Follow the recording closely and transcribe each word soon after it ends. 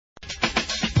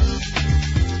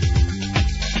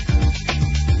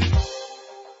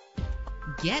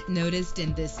Get noticed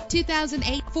in this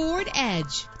 2008 Ford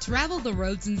Edge. Travel the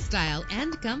roads in style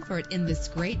and comfort in this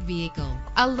great vehicle.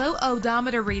 A low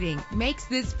odometer reading makes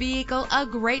this vehicle a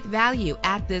great value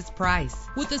at this price.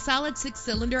 With a solid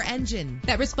 6-cylinder engine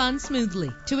that responds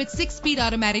smoothly to its 6-speed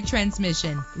automatic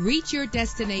transmission. Reach your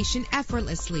destination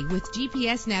effortlessly with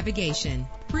GPS navigation.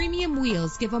 Premium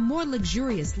wheels give a more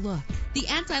luxurious look. The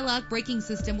anti-lock braking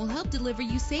system will help deliver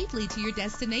you safely to your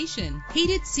destination.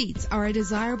 Heated seats are a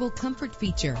desirable comfort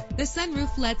feature. The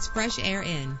sunroof lets fresh air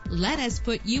in. Let us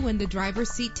put you in the driver's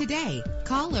seat today.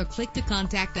 Call or click to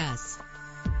contact us.